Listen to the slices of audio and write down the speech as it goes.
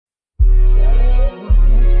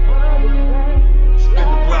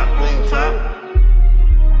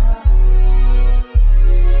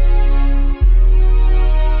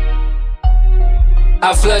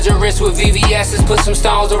I flood your wrist with VVS's, put some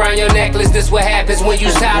stones around your necklace. This what happens when you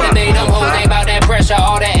silent. They them hoes ain't about that pressure,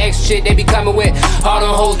 all that X shit they be coming with. All them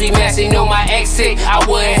hoes be messy, know my ex sick. I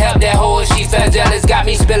wouldn't help that hoe if she felt jealous. Got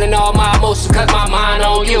me spilling all my emotions cause my mind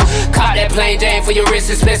on you. Caught that plain Jane for your wrist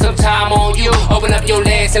and spend some time on you. Open up your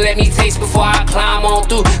legs and let me taste before I climb on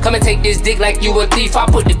through. Come and take this dick like you a thief, I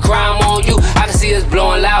put the crime on you. I can see us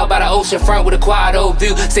blowing loud by the ocean front with a quad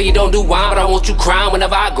view. Say you don't do wine, but I want you crying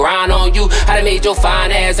whenever I grind on you. I done made your fine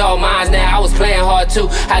ass all mine now, I was playing hard too.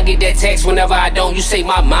 I get that text whenever I don't, you say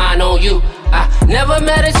my mind on you. I never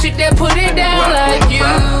met a chick that put it down like you.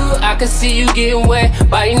 I can see you getting wet,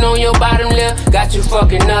 biting on your bottom lip. Got you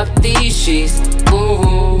fucking up these sheets.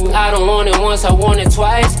 I don't want it once, I want it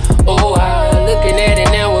twice. Oh, I'm looking at it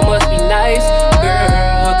now, it must be nice.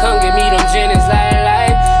 Girl, come give me them Jennings like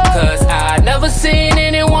cause I never seen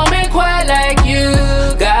any woman quite like you.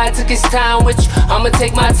 God took his time with you, I'ma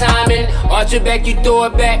take my time and arch your back, you throw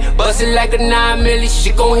it back. Bust it like a 9mm,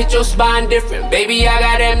 shit gon' hit your spine different. Baby, I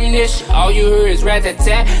got ammunition, all you heard is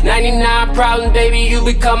rat-tat-tat. 99 problems, baby, you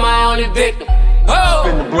become my only victim. Oh,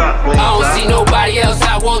 I don't see nobody else,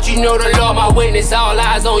 I want you know the Lord my witness. All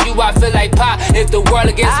eyes on you, I feel like pop. If the world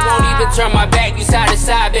against me won't even turn my back, you side to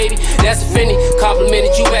side, baby, that's offending.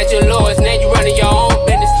 Complimented you at your lowest, now you running your own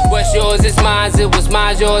business. What's yours is mine, it was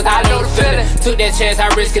mine, yours, I know the feeling. Took that chance, I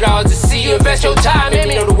risk it all to see you invest your time in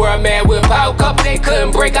me. Know the world mad with power couple, they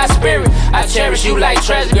couldn't break our spirit. I cherish you like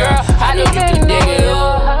treasure, girl, I know you can dig it.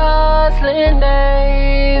 Your hustling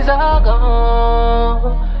days are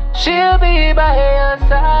gone. She'll be by your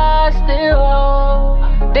side still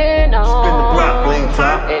holding on.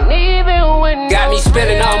 And even when got me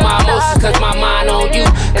spilling all my emotions cause my mind on you.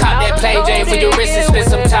 Caught that plain Jane for your wrist and spend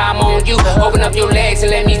some time on you. Open up your legs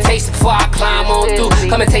and let me taste it before I climb on through.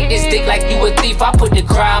 Come and take this dick like you a thief, I put the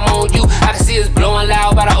crime on you. I can see us blowing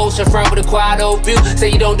loud by the ocean front with a quad view. Say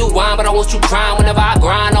you don't do wine, but I want you crying whenever I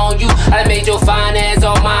grind on you. I done made your fine ass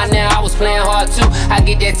all mine now, I was playing hard too. I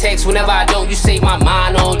get that text whenever I don't, you say my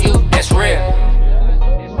mind on you. That's real.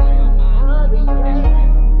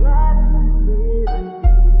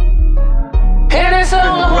 And it's so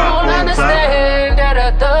won't understand that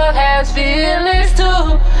a thug has feelings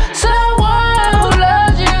too. Someone who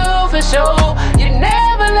loves you for sure, you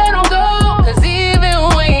never let him go. Cause even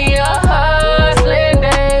when your hustling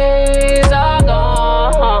days are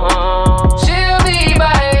gone, she'll be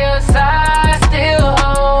by your side still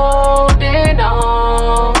holding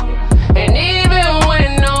on. And even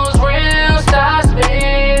when those rims start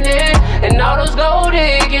spinning and all those gold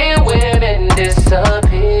digging women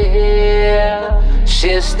disappear,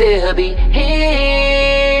 she'll still be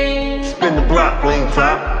here. Spin the block, bling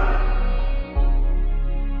top.